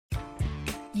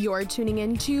You're tuning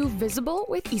in to Visible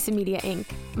with Isa Media Inc.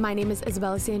 My name is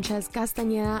Isabella Sanchez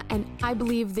Castañeda, and I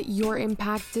believe that your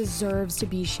impact deserves to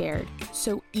be shared.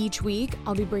 So each week,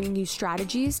 I'll be bringing you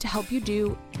strategies to help you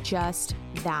do just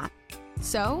that.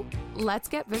 So let's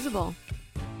get visible.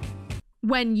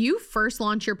 When you first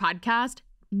launch your podcast,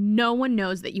 no one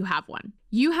knows that you have one.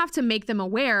 You have to make them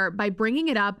aware by bringing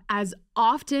it up as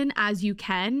often as you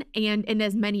can and in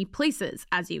as many places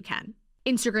as you can.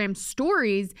 Instagram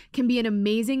stories can be an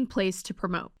amazing place to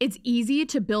promote. It's easy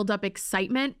to build up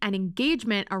excitement and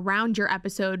engagement around your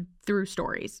episode through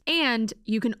stories. And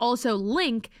you can also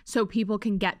link so people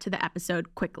can get to the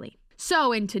episode quickly.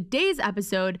 So in today's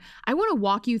episode, I want to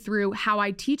walk you through how I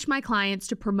teach my clients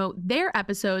to promote their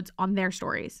episodes on their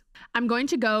stories. I'm going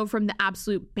to go from the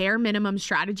absolute bare minimum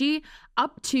strategy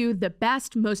up to the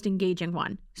best, most engaging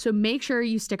one. So make sure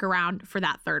you stick around for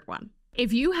that third one.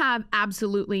 If you have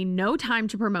absolutely no time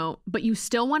to promote, but you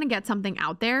still want to get something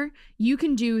out there, you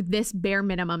can do this bare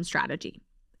minimum strategy.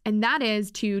 And that is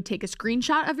to take a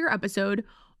screenshot of your episode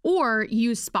or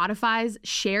use Spotify's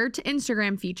Share to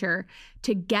Instagram feature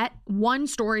to get one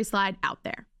story slide out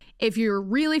there. If you're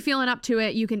really feeling up to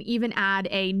it, you can even add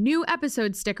a new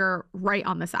episode sticker right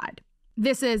on the side.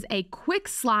 This is a quick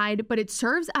slide, but it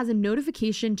serves as a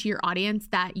notification to your audience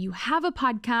that you have a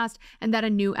podcast and that a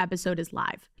new episode is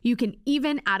live. You can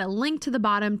even add a link to the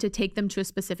bottom to take them to a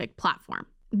specific platform.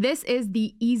 This is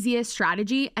the easiest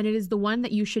strategy, and it is the one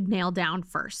that you should nail down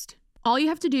first. All you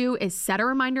have to do is set a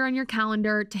reminder on your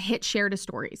calendar to hit share to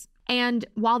stories. And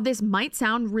while this might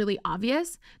sound really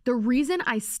obvious, the reason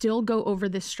I still go over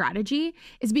this strategy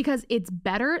is because it's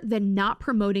better than not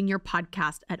promoting your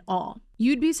podcast at all.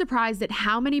 You'd be surprised at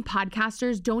how many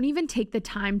podcasters don't even take the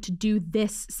time to do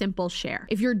this simple share.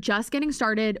 If you're just getting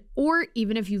started, or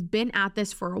even if you've been at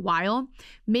this for a while,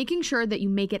 making sure that you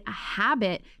make it a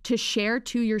habit to share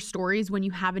to your stories when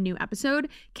you have a new episode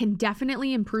can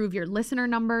definitely improve your listener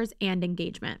numbers and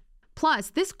engagement. Plus,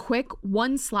 this quick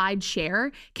one slide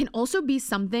share can also be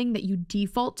something that you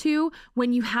default to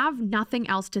when you have nothing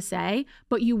else to say,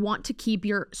 but you want to keep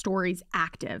your stories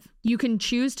active. You can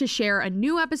choose to share a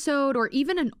new episode or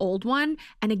even an old one,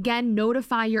 and again,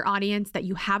 notify your audience that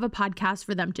you have a podcast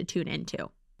for them to tune into.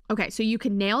 Okay, so you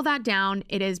can nail that down.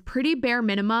 It is pretty bare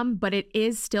minimum, but it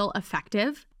is still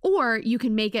effective. Or you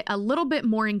can make it a little bit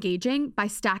more engaging by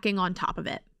stacking on top of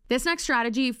it. This next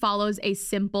strategy follows a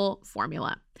simple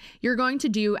formula. You're going to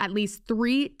do at least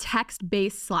 3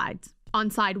 text-based slides. On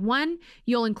slide 1,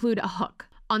 you'll include a hook.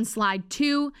 On slide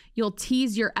 2, you'll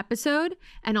tease your episode.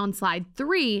 And on slide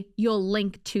 3, you'll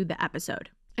link to the episode.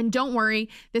 And don't worry,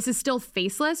 this is still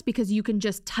faceless because you can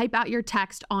just type out your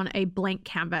text on a blank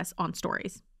canvas on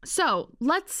stories. So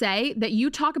let's say that you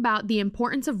talk about the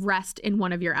importance of rest in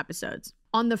one of your episodes.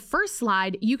 On the first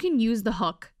slide, you can use the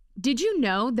hook. Did you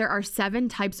know there are 7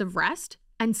 types of rest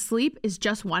and sleep is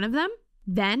just one of them?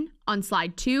 Then on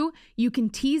slide 2, you can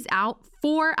tease out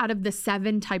 4 out of the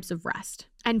 7 types of rest.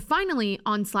 And finally,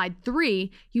 on slide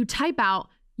 3, you type out,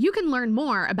 you can learn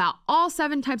more about all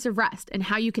 7 types of rest and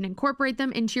how you can incorporate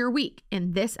them into your week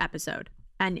in this episode,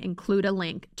 and include a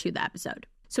link to the episode.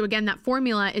 So again, that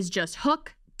formula is just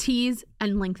hook, tease,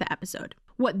 and link the episode.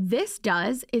 What this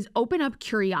does is open up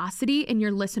curiosity in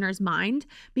your listener's mind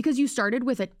because you started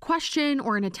with a question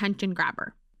or an attention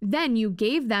grabber. Then you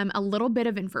gave them a little bit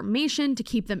of information to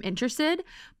keep them interested,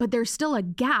 but there's still a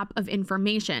gap of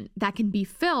information that can be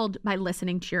filled by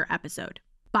listening to your episode.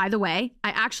 By the way, I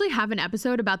actually have an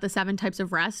episode about the 7 types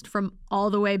of rest from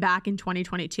all the way back in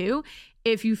 2022,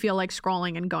 if you feel like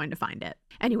scrolling and going to find it.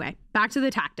 Anyway, back to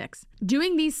the tactics.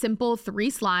 Doing these simple 3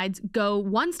 slides go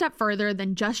one step further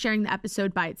than just sharing the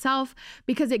episode by itself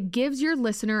because it gives your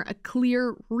listener a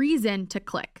clear reason to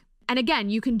click. And again,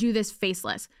 you can do this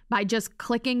faceless by just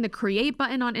clicking the create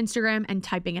button on Instagram and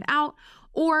typing it out,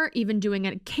 or even doing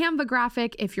a Canva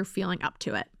graphic if you're feeling up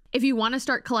to it. If you want to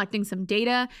start collecting some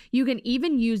data, you can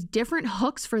even use different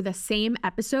hooks for the same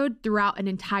episode throughout an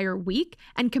entire week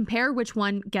and compare which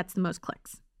one gets the most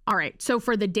clicks. All right, so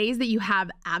for the days that you have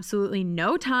absolutely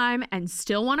no time and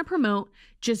still want to promote,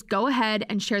 just go ahead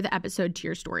and share the episode to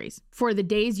your stories. For the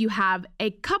days you have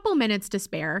a couple minutes to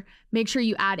spare, make sure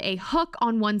you add a hook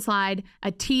on one slide,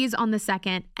 a tease on the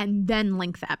second, and then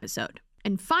link the episode.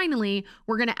 And finally,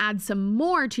 we're going to add some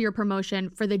more to your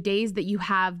promotion for the days that you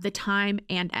have the time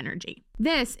and energy.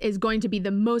 This is going to be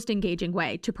the most engaging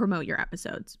way to promote your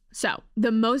episodes. So,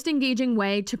 the most engaging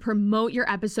way to promote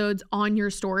your episodes on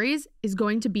your stories is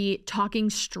going to be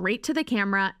talking straight to the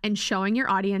camera and showing your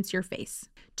audience your face.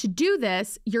 To do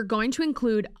this, you're going to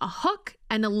include a hook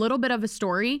and a little bit of a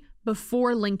story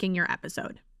before linking your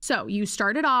episode. So you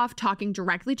started off talking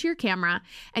directly to your camera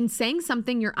and saying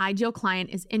something your ideal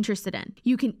client is interested in.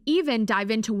 You can even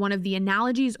dive into one of the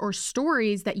analogies or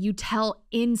stories that you tell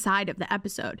inside of the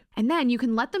episode. And then you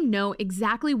can let them know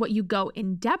exactly what you go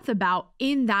in depth about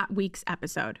in that week's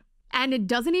episode. And it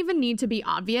doesn't even need to be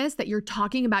obvious that you're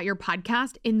talking about your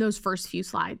podcast in those first few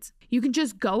slides. You can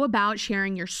just go about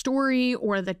sharing your story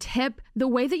or the tip the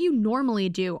way that you normally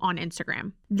do on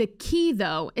Instagram. The key,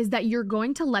 though, is that you're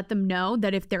going to let them know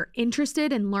that if they're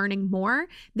interested in learning more,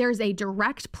 there's a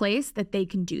direct place that they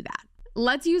can do that.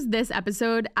 Let's use this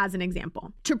episode as an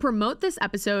example. To promote this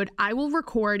episode, I will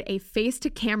record a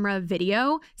face-to-camera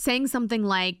video saying something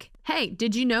like, hey,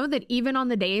 did you know that even on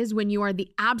the days when you are the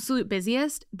absolute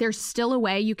busiest, there's still a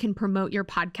way you can promote your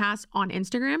podcast on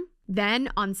Instagram? Then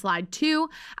on slide 2,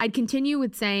 I'd continue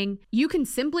with saying, you can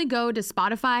simply go to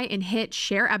Spotify and hit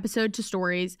share episode to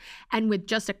stories, and with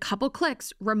just a couple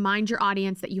clicks, remind your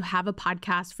audience that you have a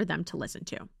podcast for them to listen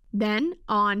to. Then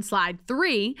on slide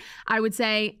 3, I would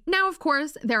say, now, of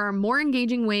course, there are more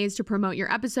engaging ways to promote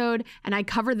your episode, and I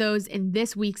cover those in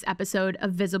this week's episode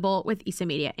of Visible with Issa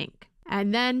Media Inc.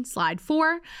 And then slide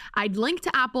 4, I'd link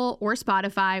to Apple or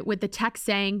Spotify with the text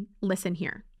saying, listen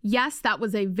here. Yes, that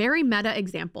was a very meta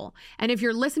example. And if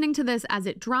you're listening to this as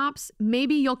it drops,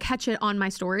 maybe you'll catch it on my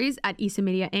stories at Issa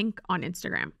Media Inc. on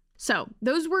Instagram. So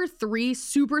those were 3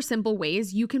 super simple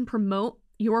ways you can promote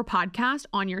your podcast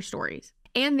on your stories.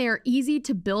 And they're easy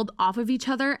to build off of each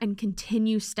other and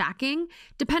continue stacking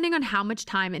depending on how much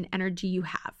time and energy you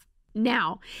have.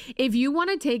 Now, if you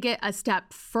want to take it a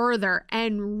step further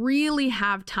and really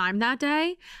have time that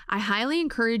day, I highly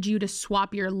encourage you to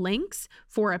swap your links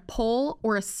for a poll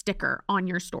or a sticker on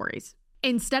your stories.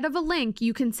 Instead of a link,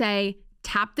 you can say,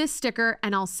 tap this sticker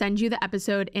and I'll send you the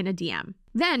episode in a DM.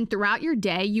 Then throughout your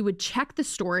day, you would check the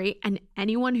story and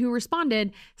anyone who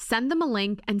responded, send them a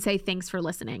link and say thanks for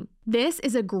listening. This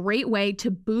is a great way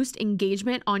to boost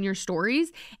engagement on your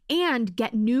stories and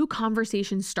get new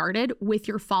conversations started with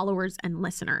your followers and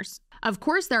listeners. Of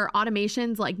course, there are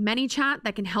automations like ManyChat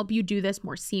that can help you do this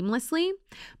more seamlessly,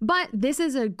 but this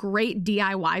is a great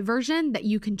DIY version that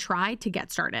you can try to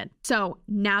get started. So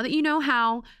now that you know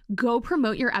how, go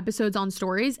promote your episodes on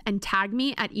stories and tag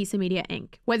me at Issa Media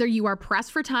Inc. Whether you are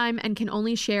pressed for time and can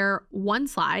only share one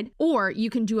slide, or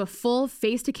you can do a full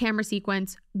face-to-camera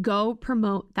sequence, go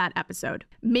promote that episode.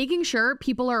 Making sure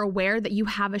people are aware that you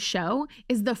have a show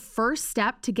is the first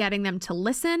step to getting them to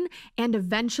listen and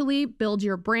eventually build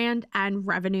your brand and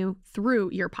revenue through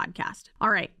your podcast.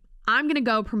 All right, I'm going to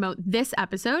go promote this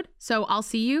episode, so I'll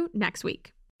see you next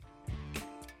week.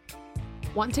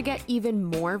 Want to get even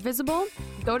more visible?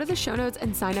 Go to the show notes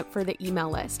and sign up for the email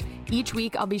list. Each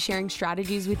week, I'll be sharing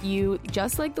strategies with you,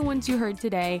 just like the ones you heard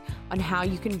today, on how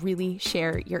you can really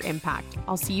share your impact.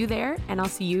 I'll see you there, and I'll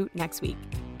see you next week.